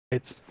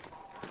It's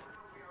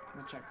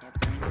We'll check top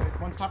green.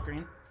 One's top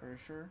green for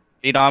sure.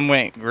 Edom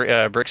went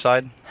brick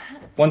side.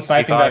 One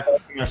sniping back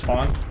up from their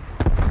spawn.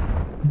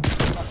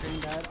 Top green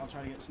dead. I'll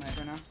try to get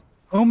sniper now.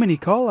 so many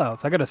callouts.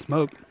 I got a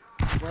smoke.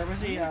 Where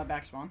was he?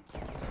 Back spawn.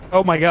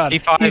 Oh my god.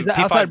 P5, He's P5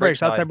 outside bricks.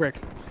 side. Outside bricks.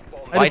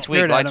 I Lights just weak,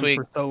 stared at lights him weak.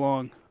 for so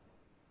long.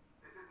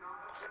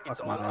 It's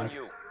Fuck all my on life.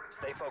 you.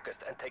 Stay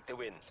focused and take the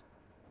win.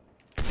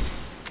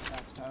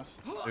 That's tough.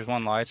 There's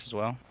one lights as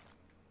well.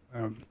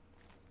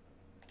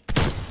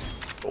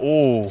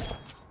 Oh.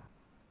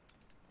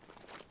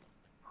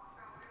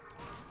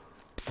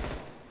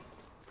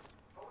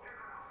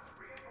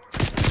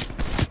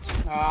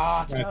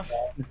 Ah, it's tough.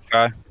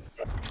 Guy.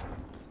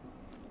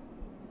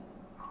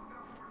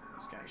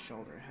 This guy's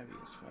shoulder heavy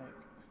as fuck.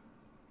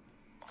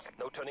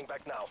 No turning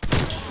back now.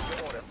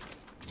 Your orders.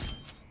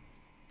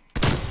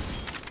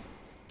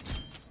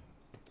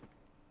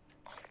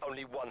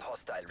 Only one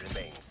hostile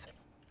remains.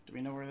 Do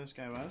we know where this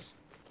guy was?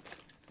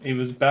 He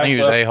was I back think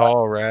he was up. a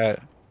hall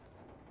rat.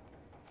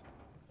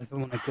 That's the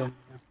one that killed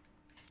me.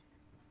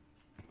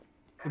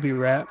 Could be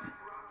rat.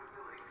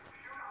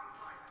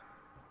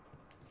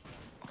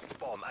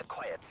 Bomb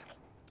acquired.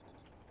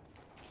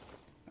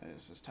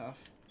 This is tough.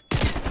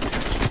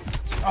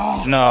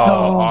 Oh No,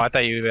 No. I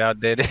thought you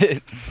outdid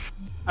it.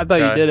 I thought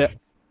you Okay. did it.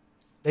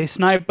 They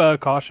snipe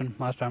caution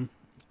last time.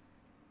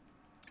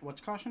 what's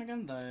caution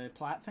again? The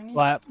plat thingy?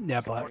 Plat. Yeah,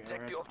 plat. Okay,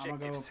 Protect the I'm gonna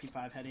go objectives.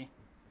 P5 heady.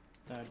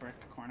 The brick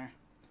corner.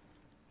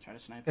 Try to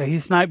snipe Yeah,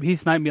 him. he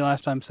sniped me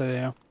last time, so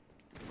yeah.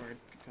 Word.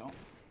 Good call.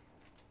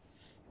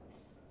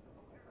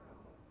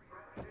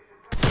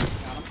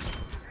 Got him.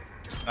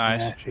 Nice.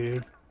 Yeah,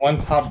 dude. One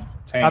top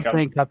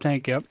tank. Top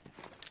tank, yep.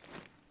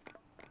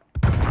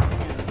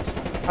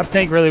 Top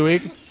tank really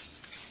weak.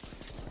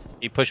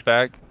 He pushed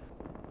back.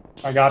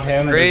 I got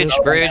him. Bridge,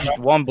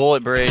 one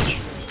bullet bridge.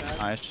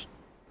 Nice.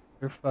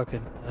 You're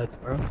fucking nuts,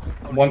 bro.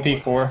 One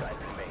P4. Hostile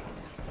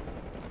remains.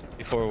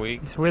 Before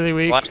week. He's really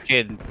weak. Last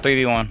kid,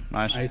 3v1.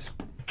 Nice. Nice.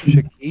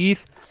 Shakeith.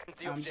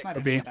 The I'm objective.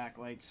 sniping his back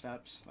light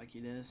steps like he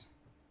does.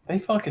 They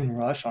fucking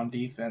rush on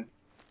defense.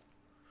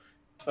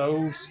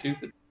 So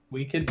stupid.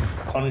 We could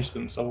punish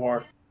them so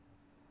hard.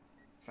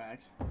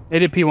 Facts. They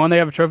did P1. They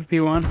have a trophy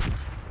P1.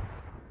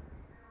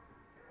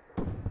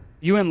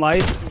 You in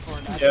lights?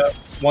 P4 dead. Yeah.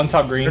 One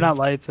top green. They're not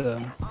lights,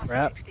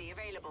 rat.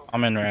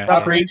 I'm in rat.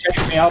 Top green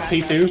checking me out.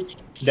 P2.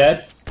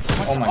 Dead.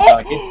 Oh my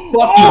god. Get fucking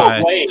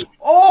Nice. away.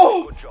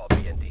 Oh! Good job,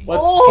 BND.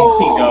 Let's Oh!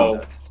 fucking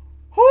go.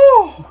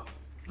 Whew!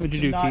 What'd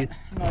you do, Not, Keith?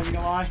 I'm not even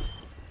gonna lie.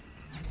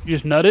 You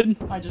just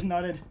nutted? I just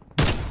nutted.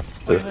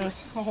 Look at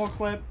this. A whole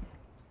clip.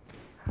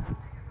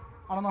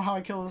 I don't know how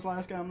I killed this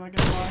last guy, I'm not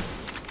gonna lie.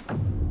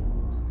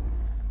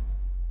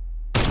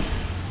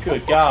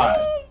 Good god.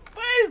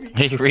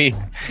 Baby! He read.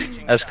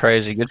 That's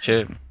crazy. Good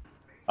shit.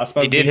 I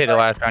spoke He did hit it defense.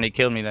 last round. He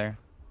killed me there.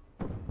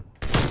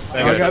 They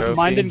I got a got trophy.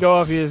 Mine didn't go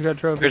off. He just got a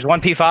trophy. There's one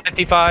P5.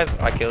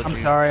 P5. I killed I'm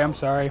you. sorry. I'm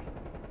sorry.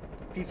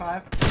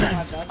 P5.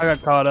 P5 dead. I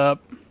got caught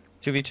up.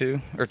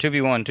 2v2 or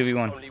 2v1.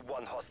 2v1. Only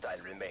one hostile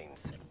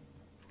remains.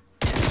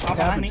 Oh,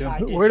 behind me. I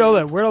did Where'd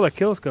shoot. all the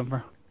kills come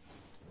from?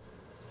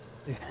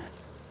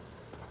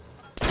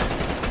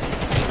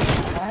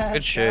 Let's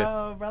Good shit.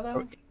 go,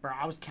 brother. Bro,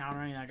 I was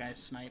countering that guy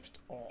sniped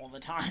all the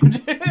time,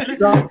 dude.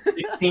 dropped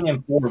 16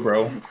 and 4,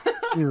 bro.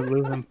 He was a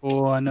losing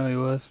fool. I know he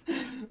was.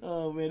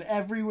 Oh man,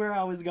 everywhere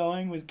I was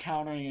going was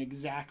countering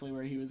exactly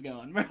where he was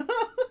going, bro.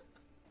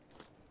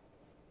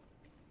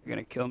 You're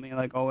gonna kill me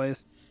like always.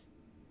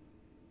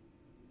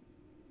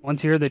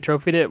 One's here. They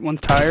trophied it.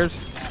 One's tires.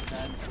 Not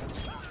dead.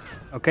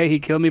 Okay, he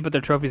killed me, but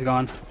their trophy's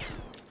gone.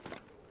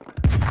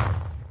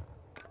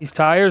 He's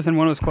tires, and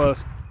one was close.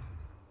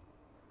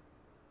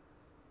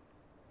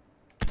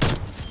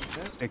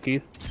 Hey,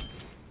 Keith.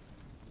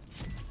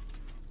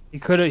 He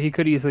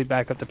could easily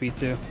back up the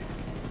P2.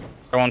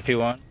 Or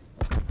 1p1.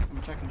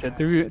 I'm checking Yeah, cat.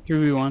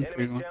 3v1.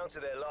 Enemies 3v1. down to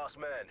their last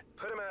man.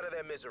 Put them out of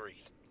their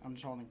misery. I'm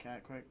just holding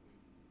cat quick.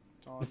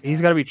 That's all I've He's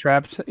got. gotta be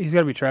trapped. He's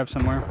gotta be trapped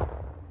somewhere.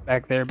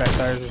 Back there, back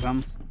tires or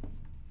something.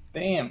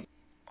 Damn.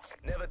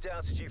 Never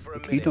doubted you for a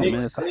Keith minute. don't Pick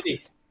miss.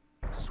 City.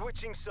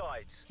 Switching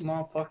sides.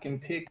 Motherfucking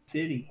Pick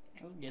City.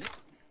 Let's get it.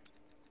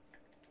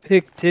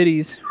 Pick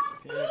titties.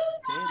 Pick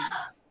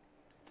titties.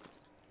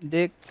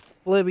 Dick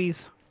flibbies.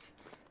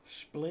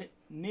 Split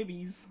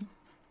nibbies.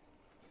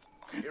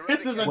 You're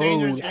This is a Whoa.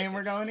 dangerous game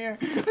we're going here.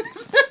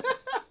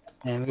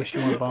 Man, I wish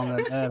you want bomb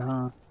that bad,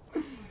 huh?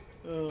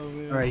 Oh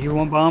man. Alright, you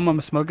want bomb? I'm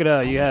gonna smoke it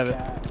out. You have it.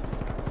 Cat.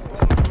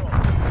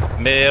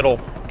 Middle.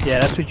 Yeah,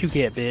 that's what you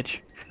get, bitch.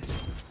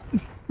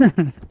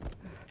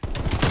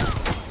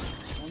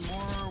 One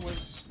more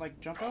was like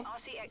jump up.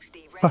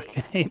 RCXD ready.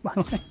 Fucking hate my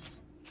life.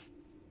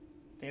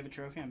 They have a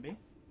trophy on B.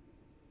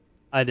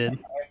 I did.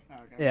 Oh,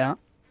 okay. Yeah.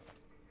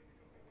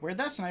 Where'd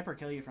that sniper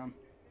kill you from?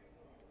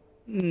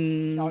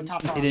 Mm, No,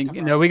 top off, he didn't,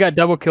 top no, off. we got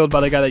double killed by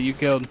the guy that you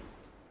killed.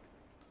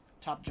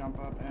 Top jump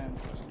up and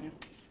close on you.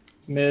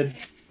 Mid.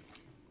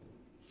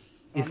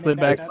 He Mid slid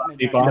back. up, mid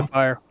Deep back bomb. up.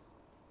 Fire.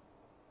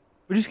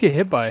 We just get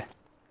hit by.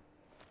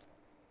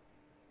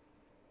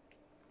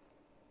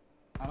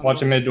 I don't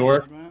Watch know a where mid door.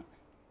 this dude went.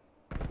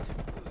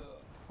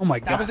 Oh my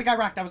That was god. the guy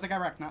wrecked. That was the guy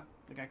wrecked, not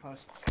the guy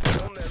close.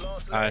 They're on their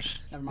last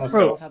Nice. Never legs. mind. Let's They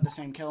go. both had the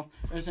same kill.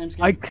 They're the same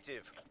skin.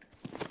 Active.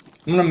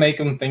 I'm gonna make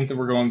them think that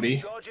we're going B.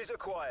 Charges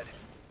acquired.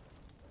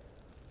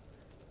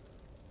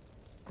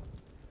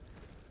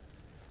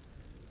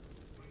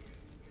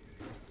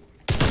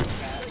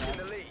 Taking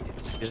the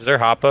lead. Is there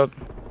hop up?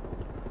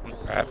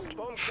 Crap.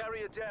 Bomb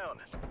carrier down.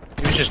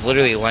 He was just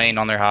literally laying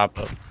on their hop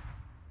up.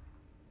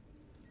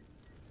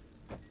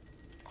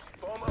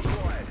 Bomb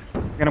acquired.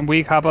 Got him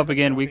weak, hop up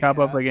again, weak, hop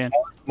up again.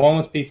 One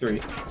was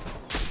P3.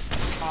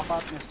 Pop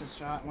up, missed his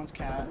shot. One's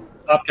cat.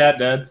 Top cat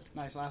dead.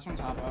 Nice, last one's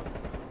hop up.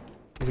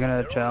 He's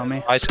gonna chow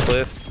me. Ice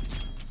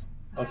cliff.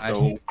 Let's Nice.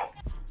 go.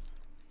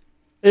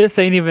 This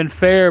ain't even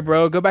fair,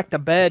 bro. Go back to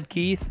bed,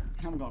 Keith.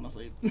 I'm going to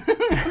sleep.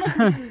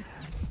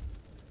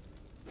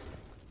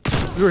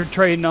 We were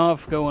trading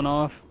off, going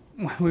off.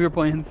 We were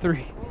playing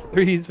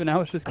threes, but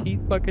now it's just Keith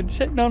fucking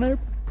shitting on it.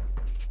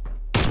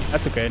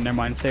 That's okay, never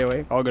mind. Stay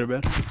awake. I'll go to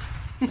bed.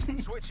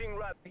 Switching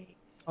rap.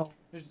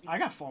 I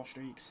got fall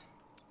streaks.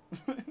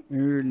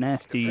 You're There's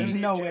nasty.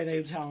 no way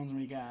they challenged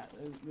me, cat.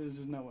 There's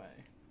just no way.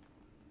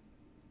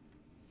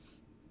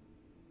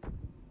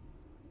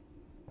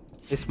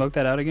 They smoked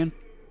that out again?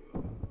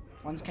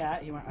 One's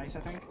cat. He went ice, I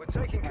think. We're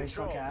taking Oh, he's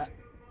still control. cat.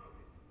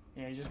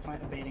 Yeah, he's just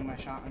baiting my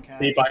shot on cat.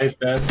 P by is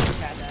dead.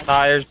 Cat dead.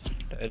 Tires.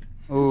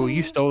 Oh,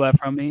 you stole that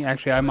from me.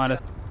 Actually, I might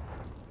have.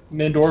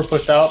 Mid door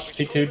pushed out.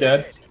 P2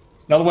 dead.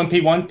 Another one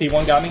P1.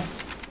 P1 got me.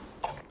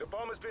 The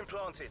bomb has been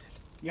planted.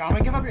 Yeah, I'm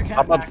gonna give up your cat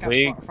Hop up, back up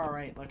weak. far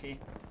right, Lucky.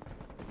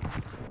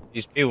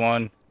 He's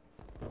P1.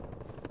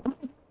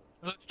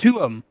 There's two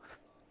of them.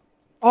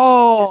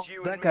 Oh, It's just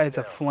you and that me guy's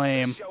a now.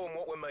 flame. Let's show 'em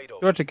what we're made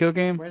of. You watch a kill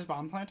game? Where's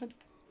bomb planted?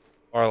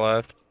 Far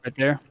left. Right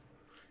there.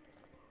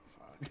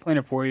 He's playing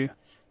it for you.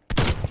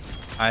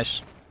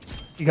 Nice.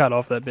 He got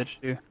off that bitch,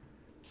 too.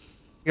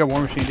 You got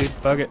War Machine, dude.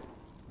 Fuck it.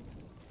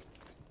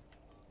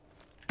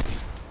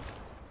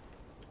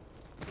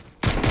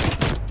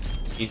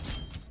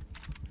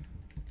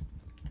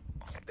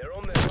 They're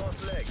on their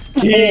last legs.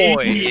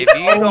 Boy, if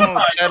you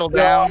don't settle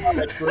down.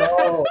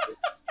 Bro.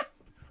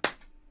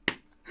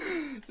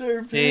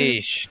 They're pissed.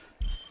 Sheesh.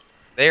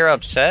 They're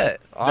upset,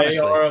 honestly. They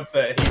are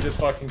upset. He just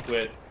fucking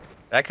quit.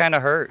 That kind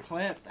of hurt.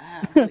 Clip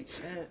that. Holy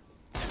shit.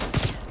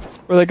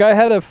 Bro, the guy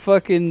had a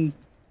fucking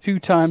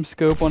 2-time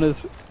scope on his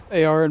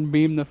AR and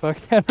beamed the fuck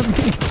out of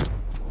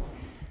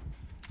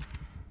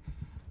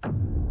me.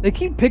 They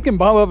keep picking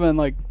bomb up and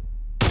like...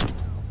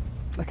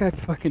 That guy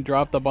fucking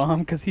dropped the bomb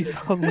because he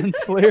saw Lynn's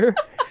flare.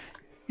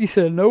 He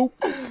said nope.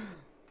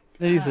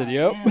 Then he said,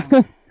 yep.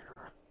 Damn.